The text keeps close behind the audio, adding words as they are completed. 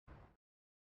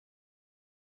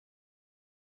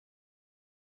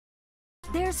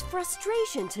There's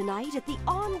frustration tonight at the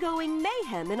ongoing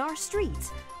mayhem in our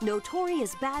streets.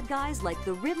 Notorious bad guys like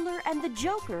the Riddler and the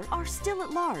Joker are still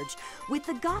at large, with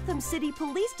the Gotham City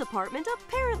Police Department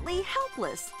apparently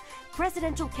helpless.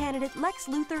 Presidential candidate Lex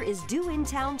Luthor is due in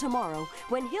town tomorrow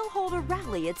when he'll hold a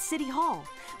rally at City Hall.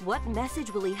 What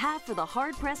message will he have for the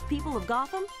hard-pressed people of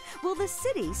Gotham? Will the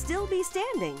city still be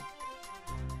standing?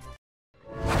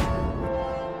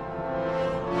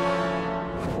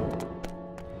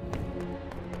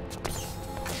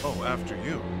 Oh, after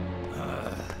you.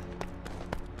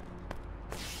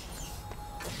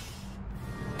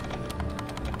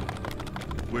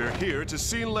 We're here to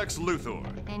see Lex Luthor.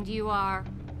 And you are?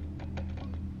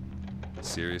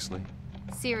 Seriously?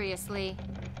 Seriously.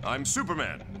 I'm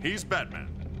Superman. He's Batman.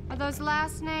 Are those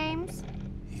last names?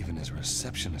 Even his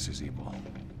receptionist is evil.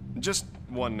 Just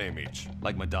one name each.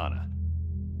 Like Madonna.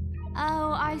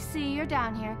 Oh, I see. You're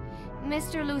down here.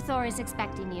 Mr. Luthor is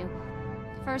expecting you.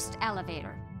 First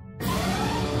elevator.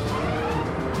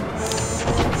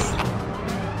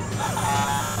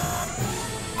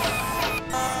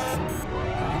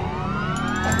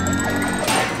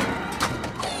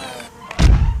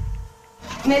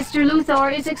 Mr.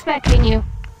 Luthor is expecting you.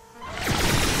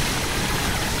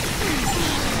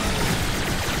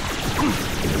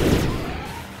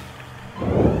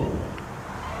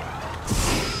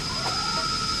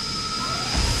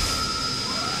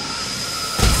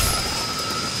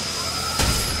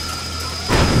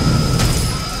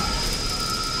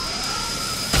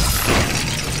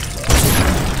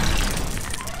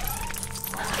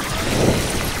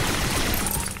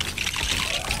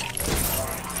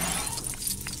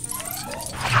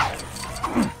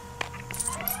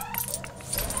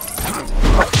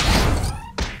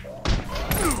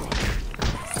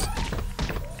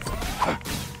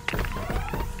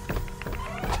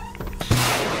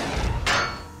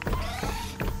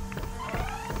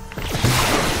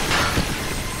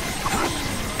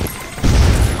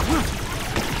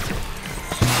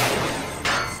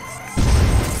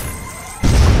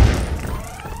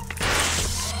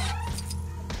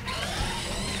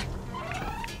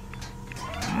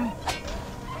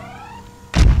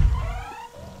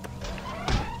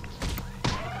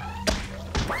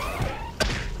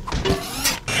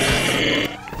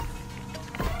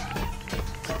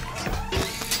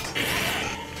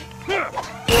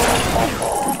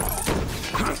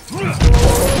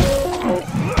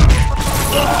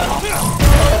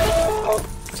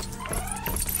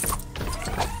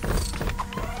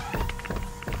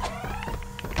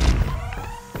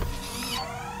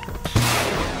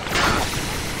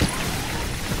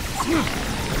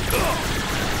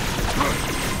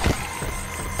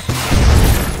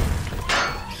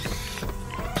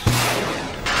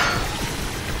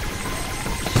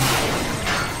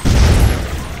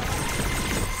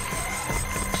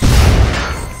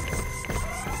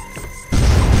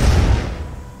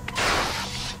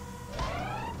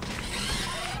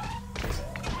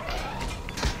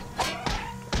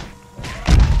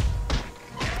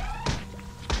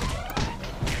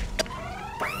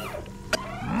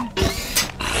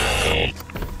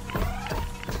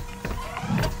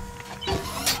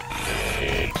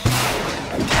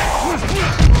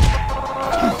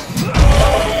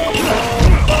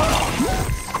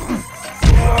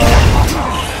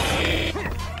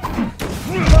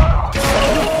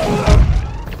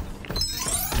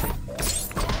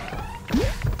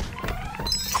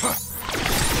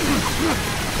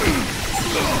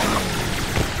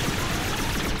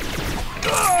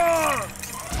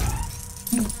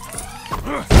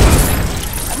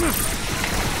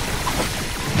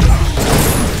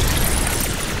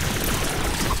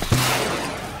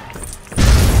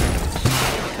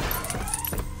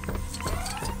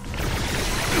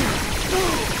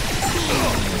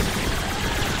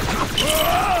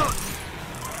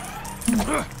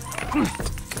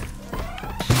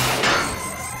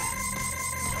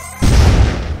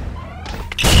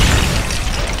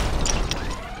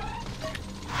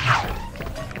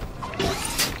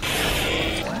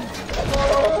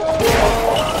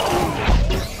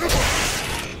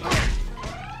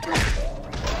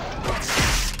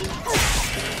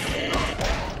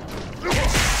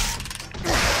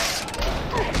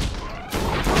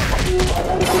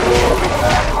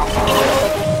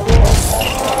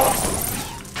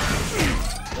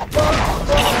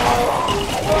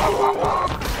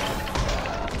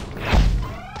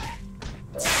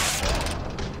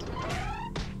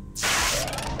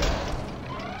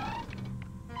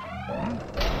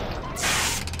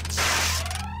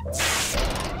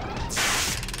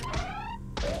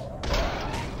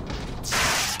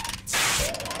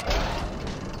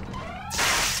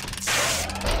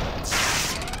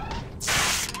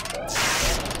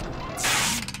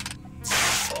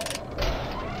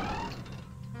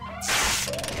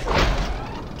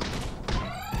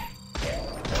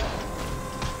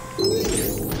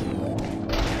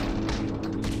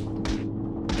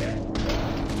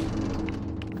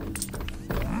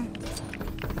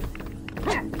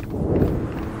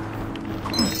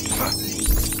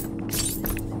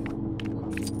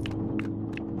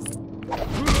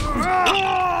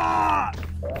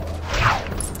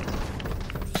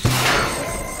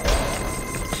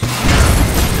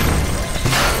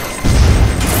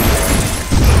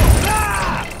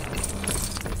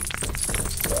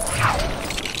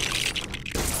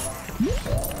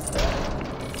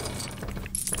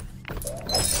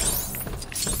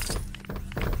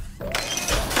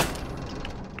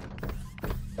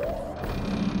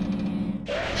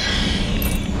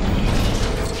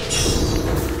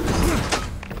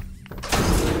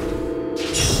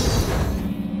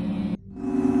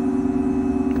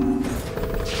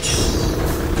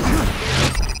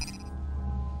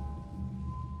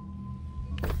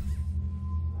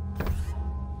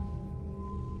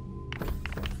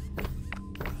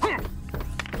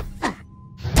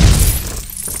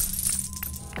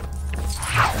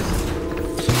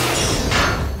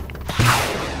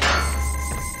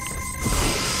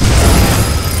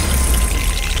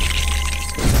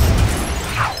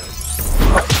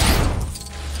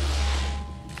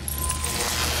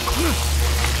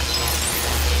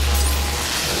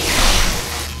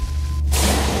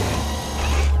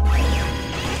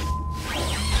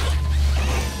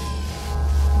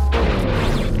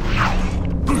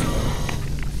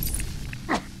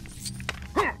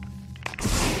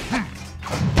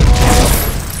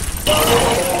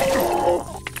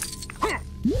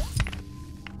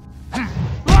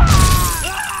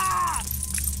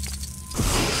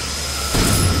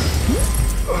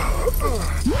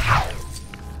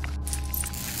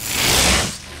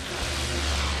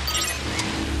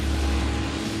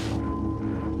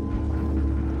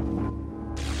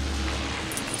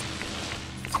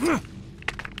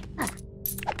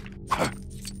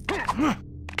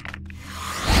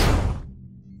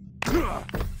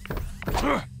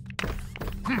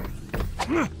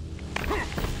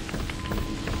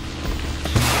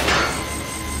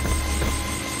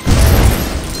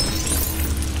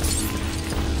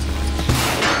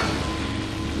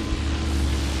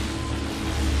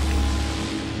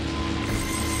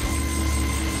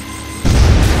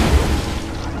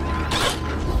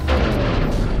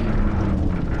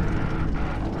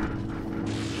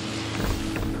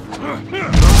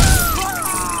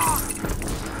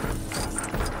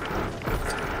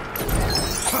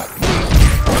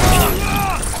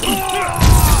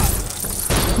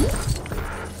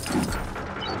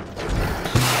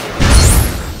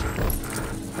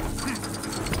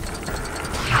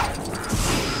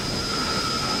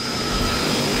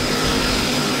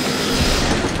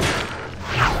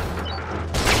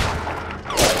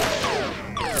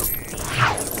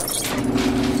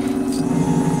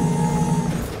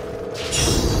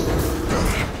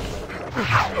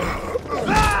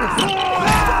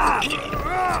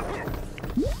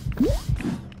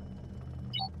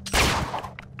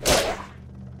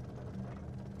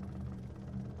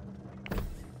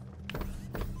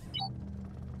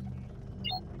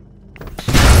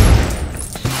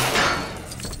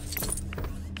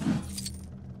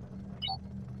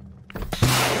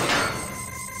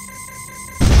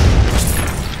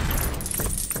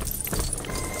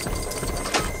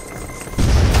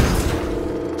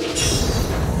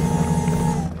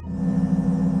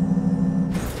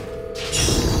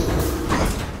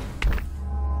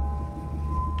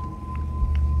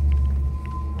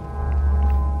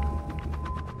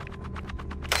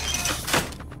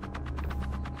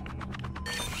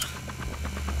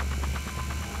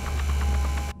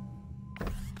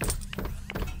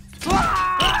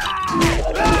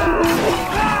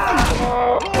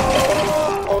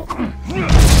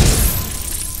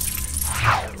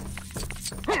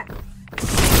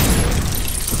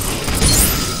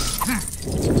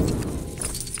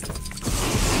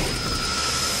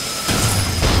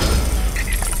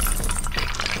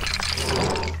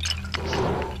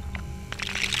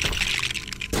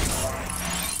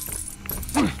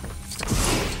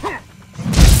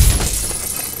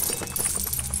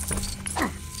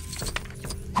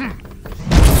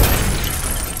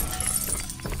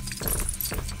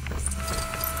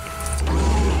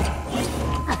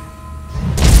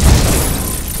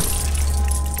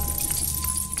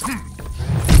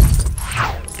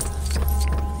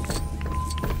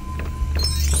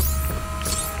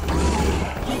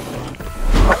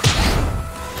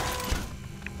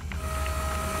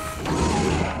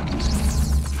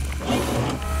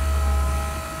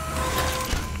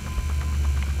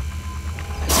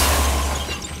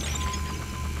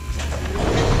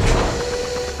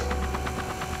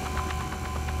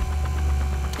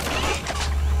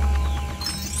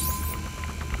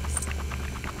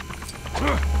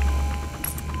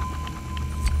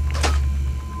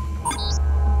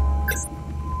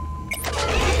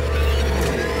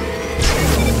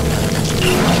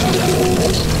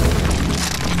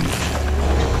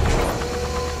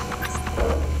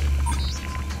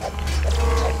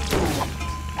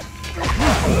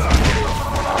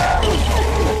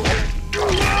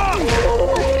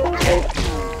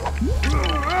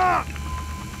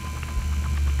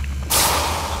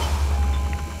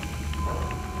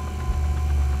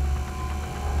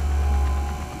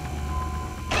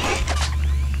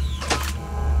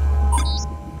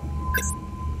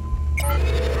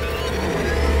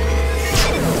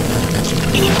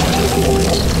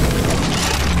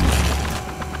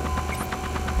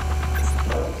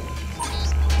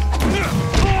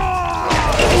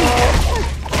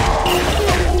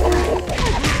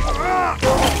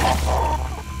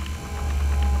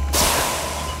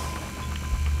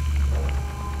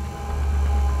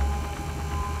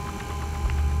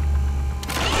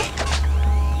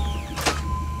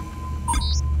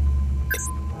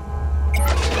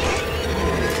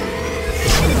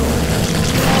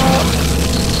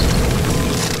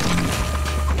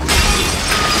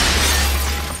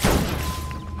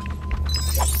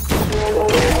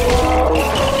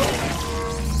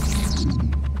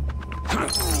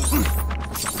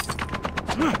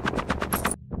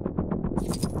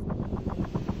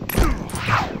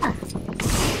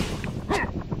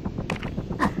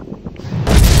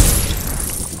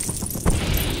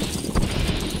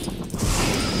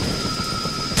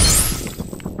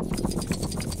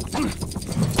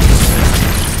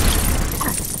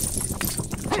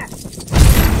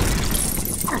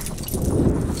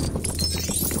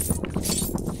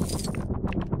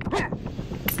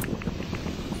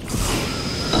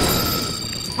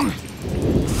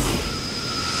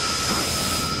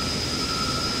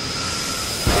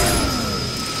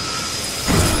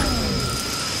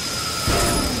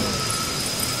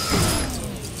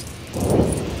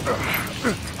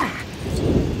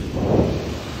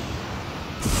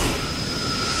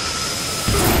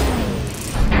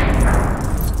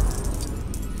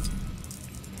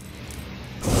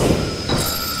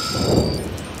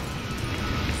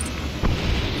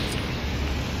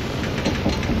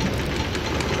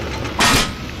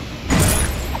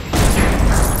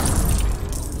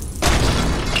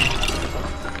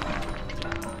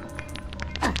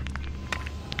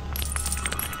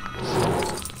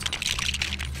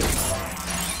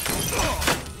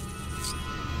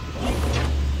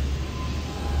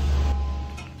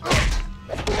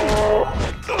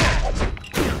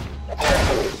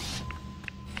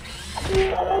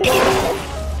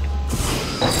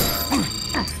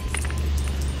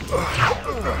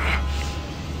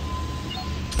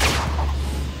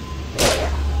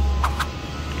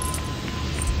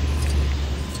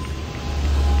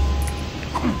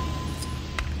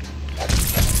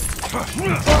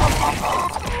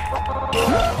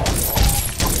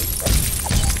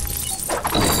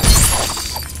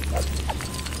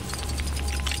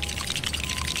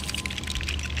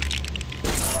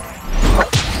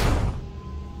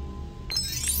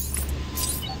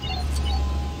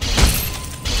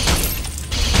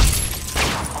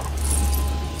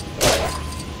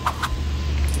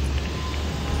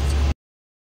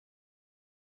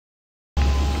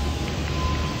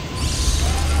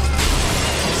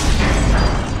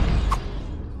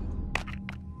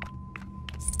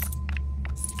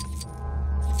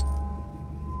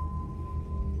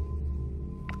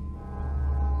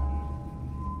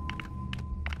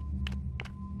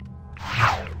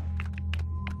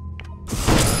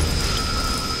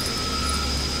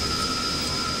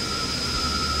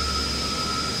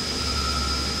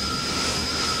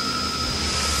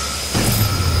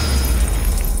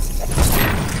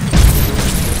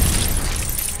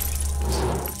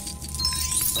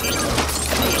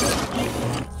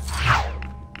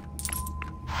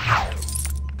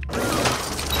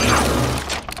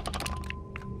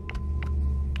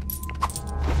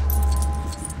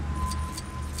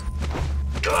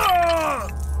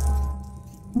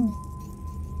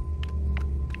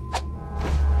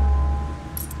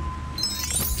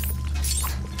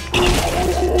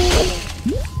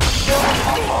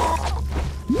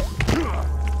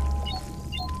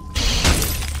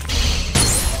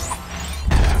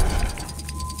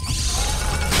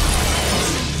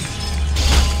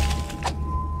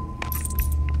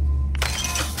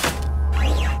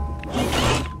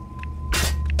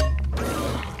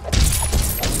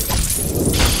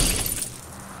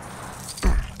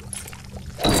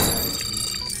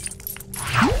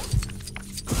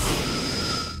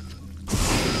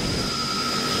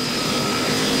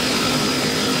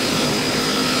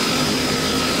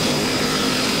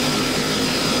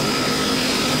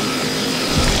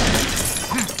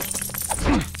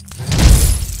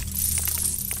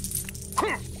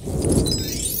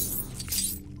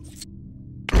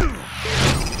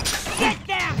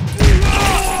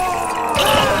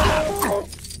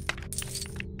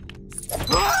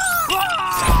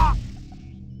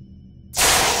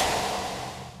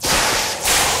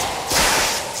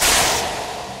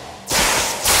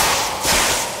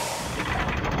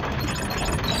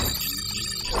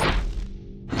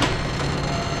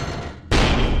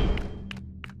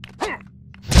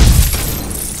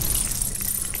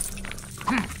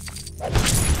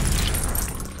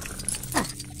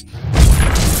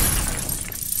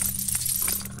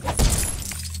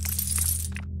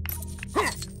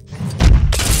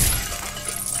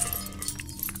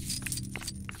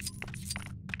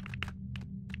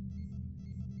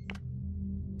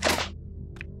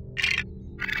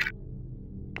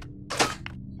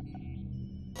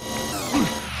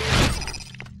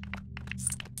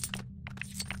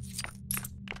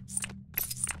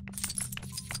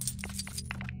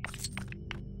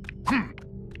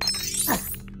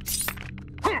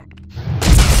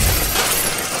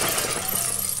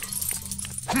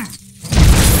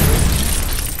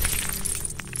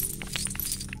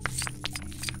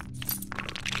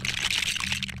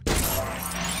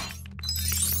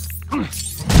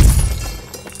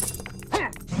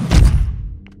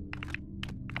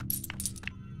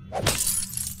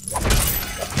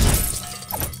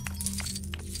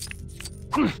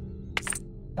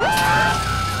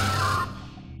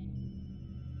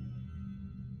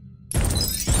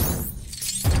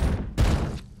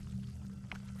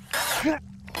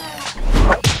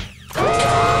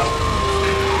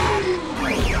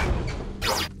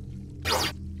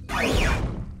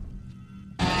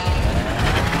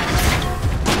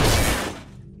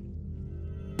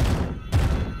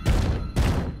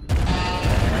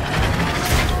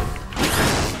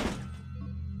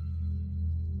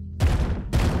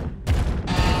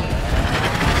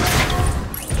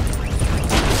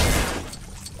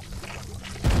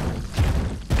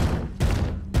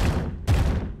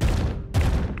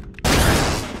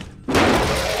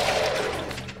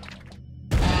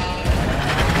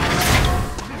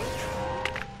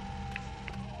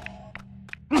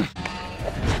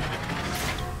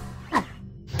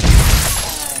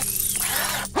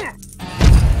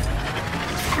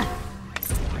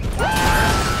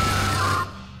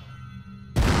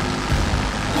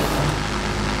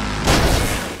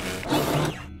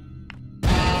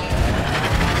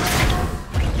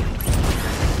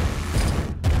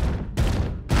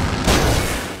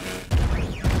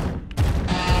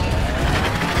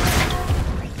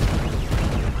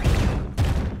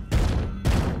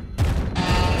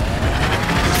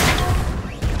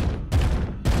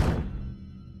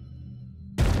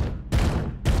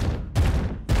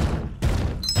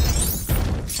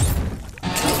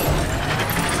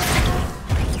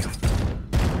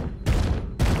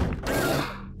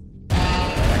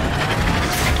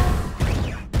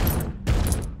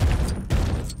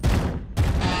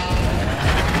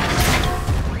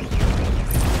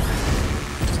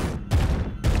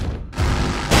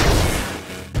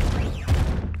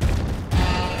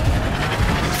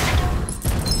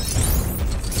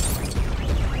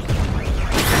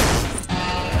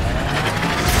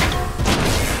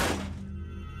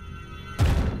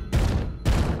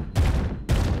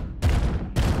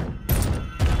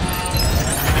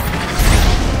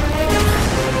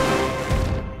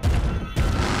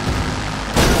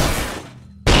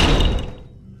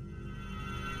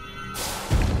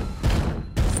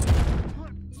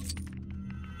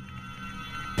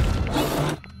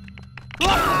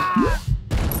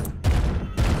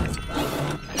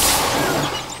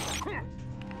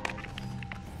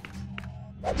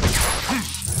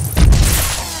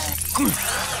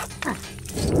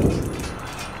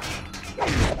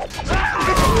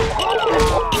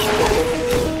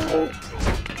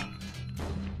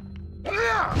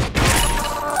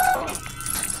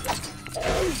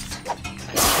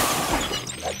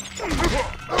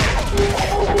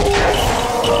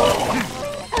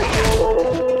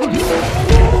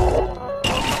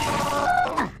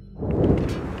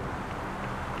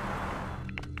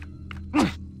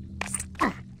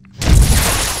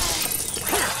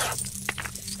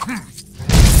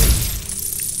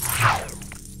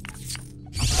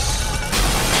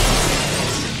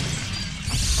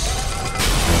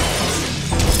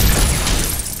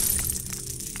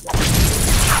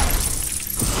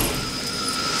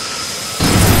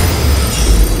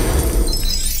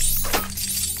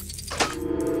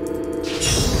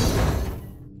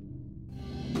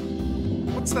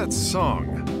 What's that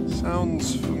song?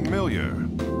 Sounds familiar.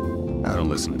 I don't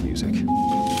listen to music.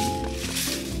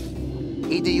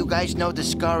 Either you guys know the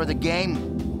score of the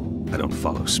game? I don't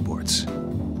follow sports.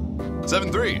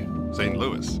 7-3, St.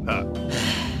 Louis. Huh.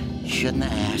 Shouldn't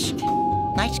have asked.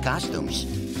 Nice costumes.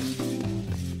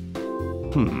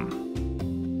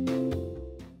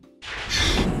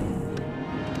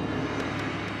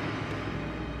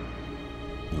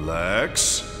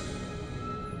 Lex?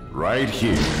 Right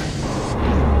here.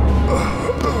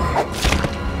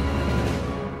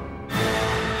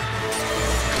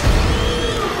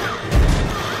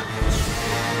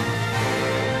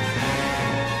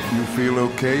 You feel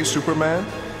okay, Superman?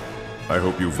 I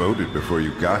hope you voted before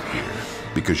you got here,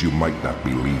 because you might not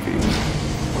be leaving.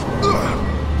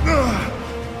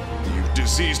 You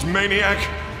diseased maniac!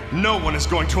 No one is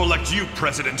going to elect you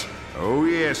president! Oh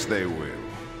yes, they will.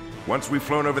 Once we've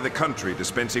flown over the country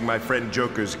dispensing my friend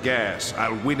Joker's gas,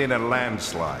 I'll win in a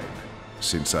landslide.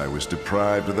 Since I was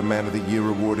deprived of the Man of the Year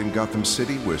award in Gotham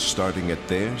City, we're starting at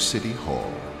their city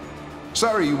hall.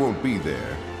 Sorry you won't be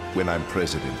there. When I'm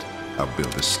president, I'll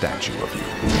build a statue of you.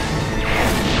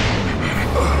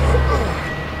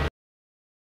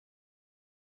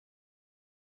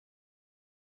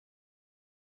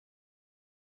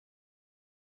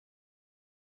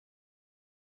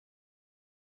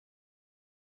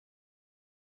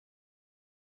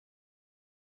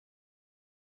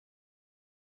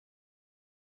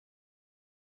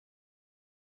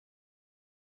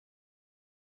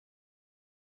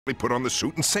 put on the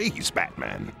suit and say he's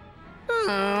Batman.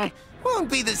 Won't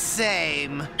be the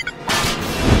same.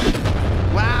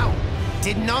 Wow,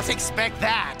 did not expect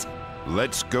that.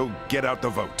 Let's go get out the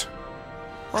vote.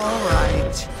 All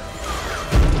right.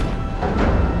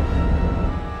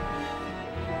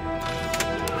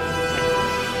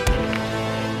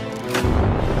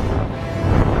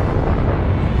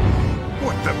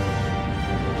 What the...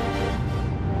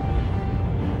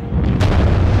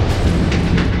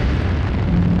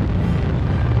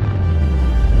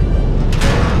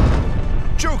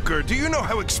 Joker, do you know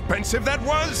how expensive that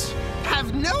was?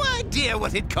 Have no idea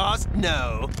what it cost,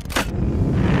 no.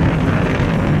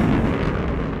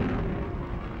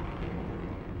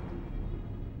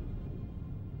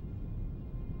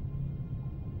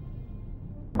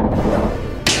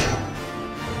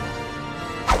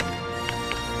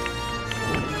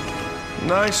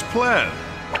 Nice plan.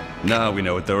 Now we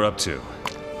know what they're up to.